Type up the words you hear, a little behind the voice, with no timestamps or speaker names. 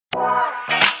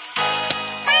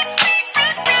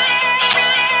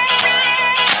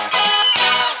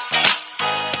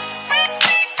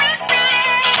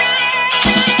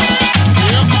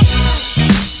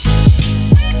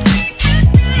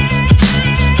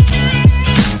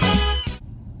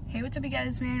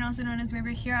guys, Mary, also known as River,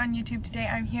 here on YouTube. Today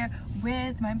I'm here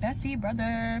with my bestie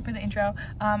brother for the intro.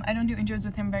 I don't do intros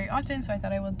with him very often, so I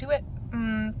thought I will do it.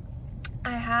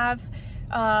 I have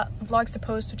vlogs to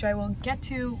post, which I will get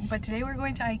to, but today we're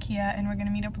going to IKEA and we're going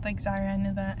to meet up with like Zara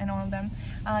and all of them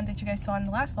that you guys saw in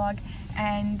the last vlog.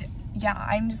 And yeah,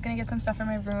 I'm just going to get some stuff in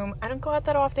my room. I don't go out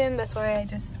that often, that's why I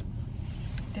just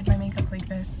did my makeup like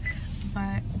this.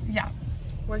 But yeah,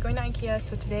 we're going to IKEA,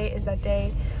 so today is that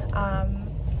day.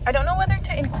 I don't know whether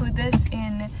to include this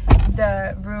in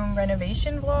the room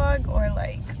renovation vlog or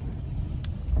like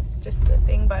just the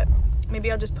thing, but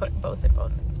maybe I'll just put both in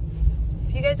both.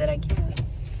 See you guys at IKEA.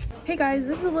 Hey guys,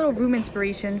 this is a little room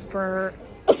inspiration for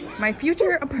my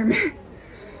future apartment.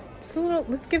 Just a little,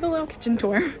 let's give a little kitchen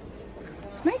tour.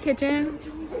 It's my kitchen.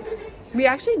 We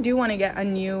actually do want to get a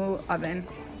new oven.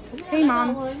 Hey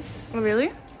mom. Oh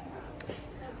really?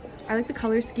 I like the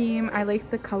color scheme, I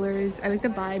like the colors, I like the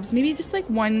vibes. Maybe just like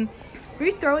one,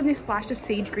 maybe throw in a splash of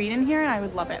sage green in here and I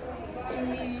would love it.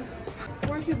 Hey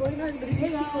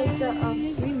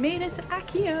guys, we made it to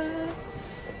IKEA.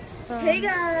 Hey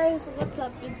guys, what's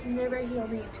up? It's me right here on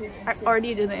the YouTube. I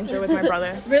already did the intro with my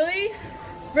brother. Really?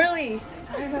 Really?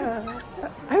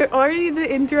 I already did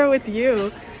the intro with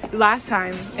you last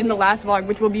time in the last vlog,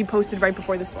 which will be posted right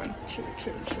before this one.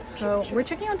 So we're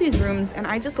checking out these rooms and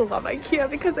I just love IKEA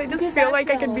because I just feel like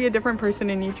I could be a different person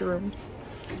in each room.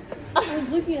 I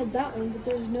was looking at that one, but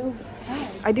there's no bag.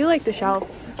 I do like the shelf.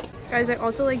 Guys, I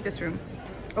also like this room.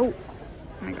 Oh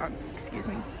my god, excuse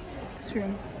me. This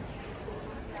room.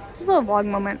 Just a little vlog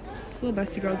moment. Little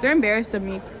bestie girls. They're embarrassed of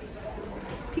me.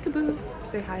 Peekaboo.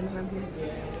 Say hi to them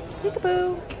here.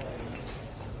 Peekaboo.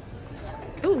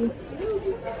 Ooh.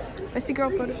 Bestie girl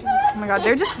photo shoot. Oh my god,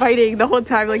 they're just fighting the whole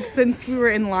time. Like since we were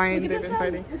in line, they've been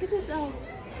fighting. Look at this.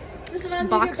 This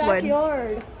reminds me of your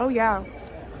backyard. Oh yeah.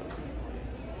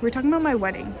 We're talking about my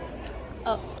wedding.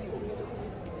 Oh.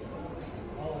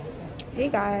 Hey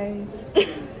guys.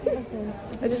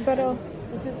 I just thought I'll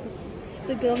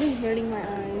the gum is burning my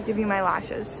eyes. give you my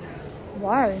lashes.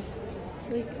 Why?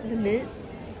 Like the mint.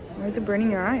 Why is it burning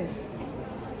your eyes?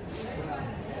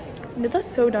 Nida's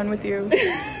so done with you.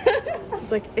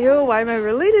 It's like, ew, why am I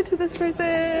related to this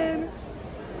person?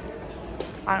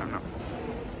 I don't know.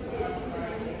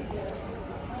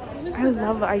 I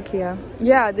love IKEA.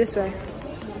 Yeah, this way.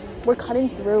 We're cutting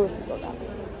through if we go that way.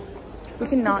 We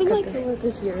cannot cut through. My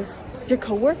coworker's here. Your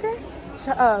coworker?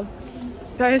 Shut up.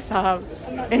 Stop.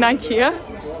 In IKEA?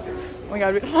 Oh my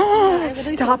god.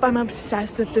 Stop, I'm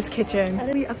obsessed with this kitchen. I'm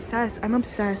really obsessed. I'm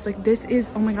obsessed. Like this is,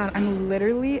 oh my god, I'm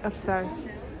literally obsessed.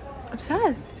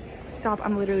 Obsessed. Stop,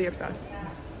 I'm literally obsessed.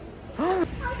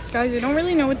 Guys, I don't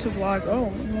really know what to vlog.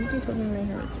 Oh, nobody told me my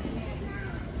hair was nice.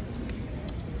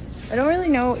 I don't really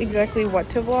know exactly what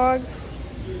to vlog.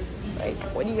 Like,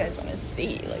 what do you guys want to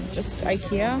see? Like, just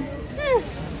IKEA?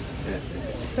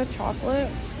 Is that chocolate?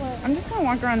 What? I'm just gonna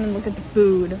walk around and look at the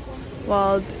food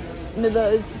while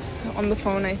Nida is on the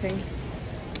phone, I think.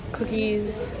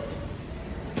 Cookies.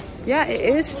 Yeah,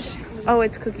 it is. Oh,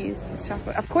 it's cookies. It's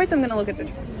chocolate. Of course I'm gonna look at the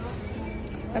chocolate.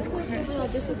 Of course. Oh,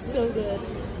 this looks so good.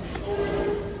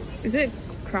 Is it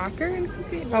cracker and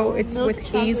cookie? Oh, it's with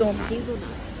hazelnuts.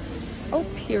 Oh,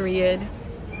 period.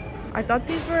 I thought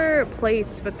these were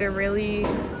plates, but they're really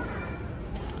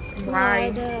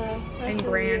rye and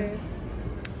bran.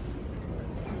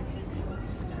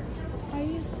 Are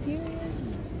you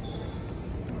serious?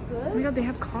 What? Oh my god, they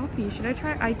have coffee. Should I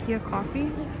try IKEA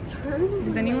coffee?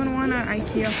 Does anyone want an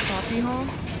IKEA coffee haul?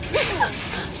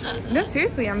 No,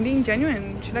 seriously, I'm being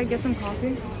genuine. Should I get some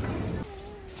coffee?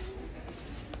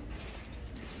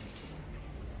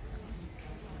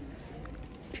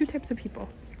 Two types of people.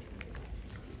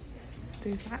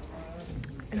 There's that,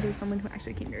 and there's someone who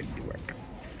actually came here to do work.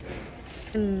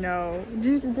 No. Did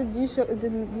you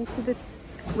see the?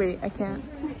 Wait, I can't.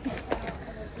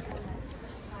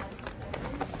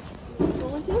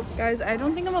 Guys, I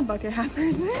don't think I'm a bucket hat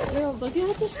person. No, bucket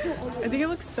hats are so ugly. I think it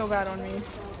looks so bad on me.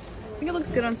 I think it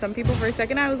looks good on some people. For a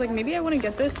second, I was like, maybe I want to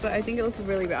get this, but I think it looks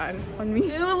really bad on me.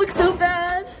 Ew, it looks so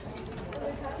bad.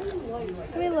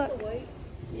 Let me look.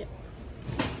 Yeah.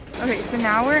 Okay, so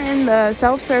now we're in the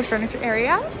self-serve furniture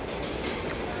area.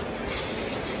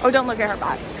 Oh, don't look at her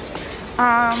body.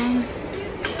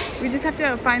 We just have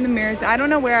to find the mirrors. I don't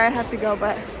know where I have to go,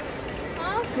 but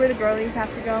where the girlies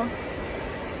have to go.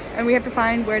 And we have to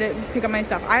find where to pick up my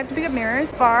stuff. I have to pick up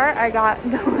mirrors. I got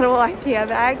the little IKEA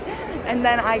bag. And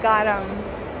then I got,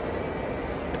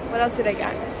 what else did I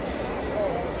get?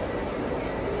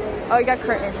 Oh, I got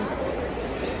curtains.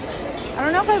 I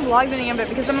don't know if I vlogged any of it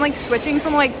because I'm like switching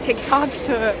from like TikTok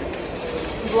to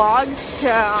vlogs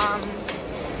to,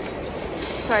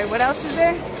 sorry, what else is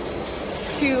there?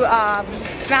 to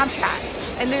Snapchat,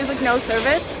 and there's like no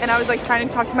service, and I was like trying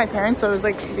to talk to my parents, so it was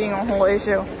like being a whole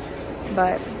issue.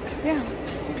 But yeah.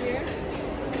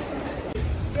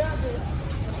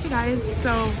 Hey guys,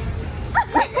 so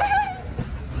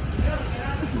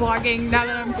just vlogging now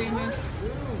that I'm famous.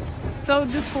 So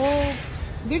this whole,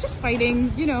 they're just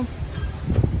fighting, you know,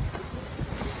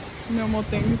 normal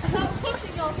things.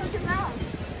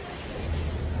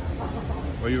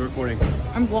 What are you recording?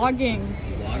 I'm vlogging.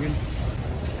 Vlogging?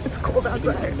 It's cold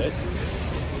outside.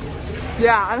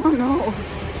 Yeah, I don't know.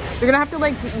 We're gonna have to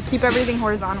like keep everything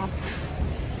horizontal.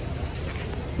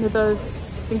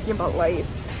 Nitha's thinking about life.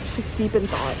 She's deep in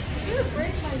thought.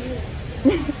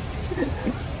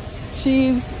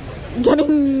 She's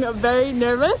getting very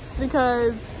nervous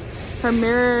because her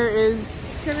mirror is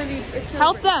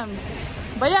help them.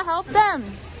 But yeah, help them.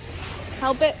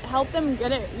 Help them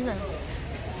get it even.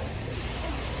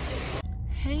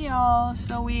 Hey y'all,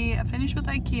 so we finished with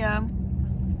IKEA.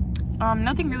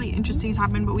 Nothing really interesting has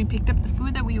happened, but we picked up the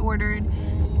food that we ordered.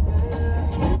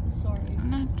 Sorry.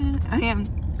 Nothing. I am.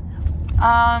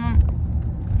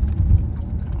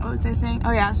 What was I saying?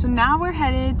 Oh yeah, so now we're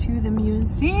headed to the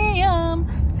museum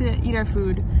to eat our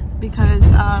food because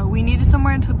we needed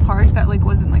somewhere to park that like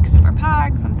wasn't like super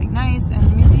packed, something nice, and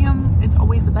the museum is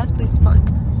always the best place to park.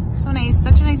 So nice,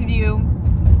 such a nice view.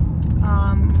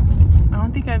 I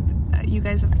don't think you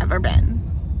guys have ever been.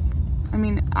 I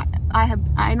mean, I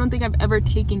don't think I've ever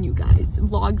taken you guys,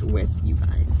 vlogged with you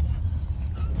guys.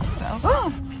 So,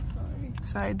 oh,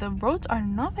 sorry, the roads are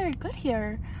not very good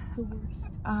here. The worst.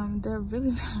 They're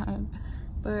really bad.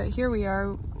 But here we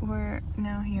are, we're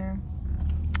now here.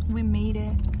 We made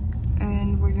it,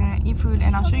 and we're gonna eat food,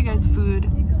 and I'll show you guys the food.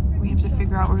 We have to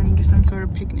figure out, we're gonna do some sort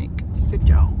of picnic. Sit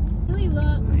Joe. Really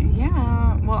look.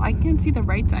 Yeah, well, I can't see the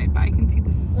right side, but I can see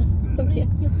this. Okay,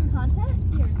 get some contact?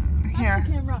 Here. Here.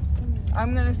 Camera.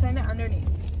 I'm gonna send it underneath.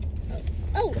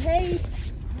 Oh, hey.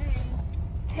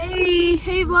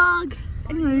 Hey vlog.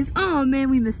 Anyways, oh man,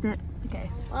 we missed it. Okay,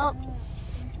 well,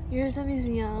 here's the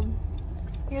museum.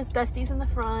 Here's Besties in the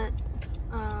front.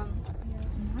 I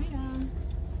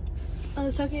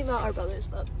was talking about our brothers,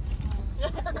 but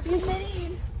here's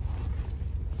Maine.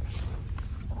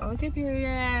 Okay,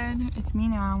 period. It's me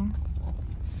now.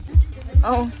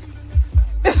 Oh.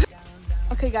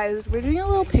 Okay guys, we're doing a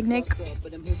little picnic.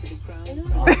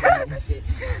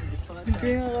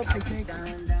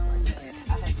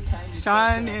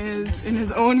 Sean is in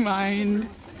his own mind.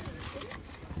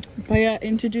 But yeah,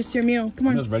 introduce your meal. Come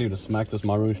on. I'm just ready to smack this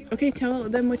marouche. Okay, tell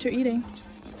them what you're eating. It's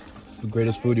the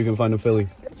greatest food you can find in Philly.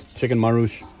 Chicken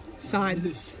marouche.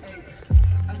 Sides.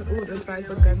 Oh, those fries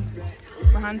look good.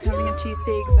 Rahan's having a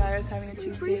cheesesteak. Zaira's having a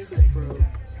cheesesteak.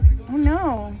 Oh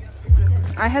no.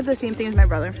 I had the same thing as my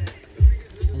brother.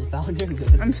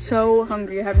 I'm so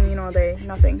hungry. I haven't eaten all day.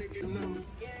 Nothing.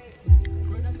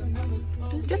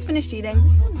 Just finished eating.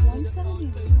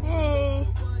 Hey.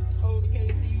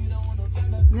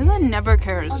 Nila never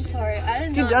cares. I'm sorry, I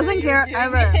didn't She know doesn't care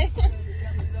ever.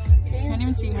 Can't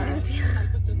even see her.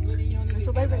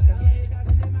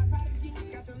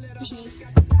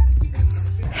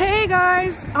 Hey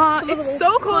guys, it's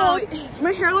so cold.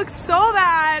 My hair looks so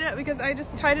bad because I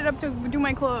just tied it up to do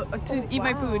my eat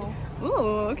my food.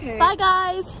 Ooh, okay. Bye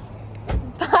guys.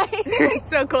 Bye. It's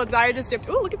so cold. Zaya just dipped.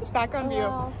 Ooh, look at this background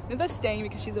Wow. view. Nitha's staying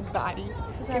because she's a baddie.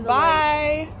 Okay, have the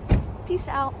bye. Peace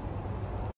out.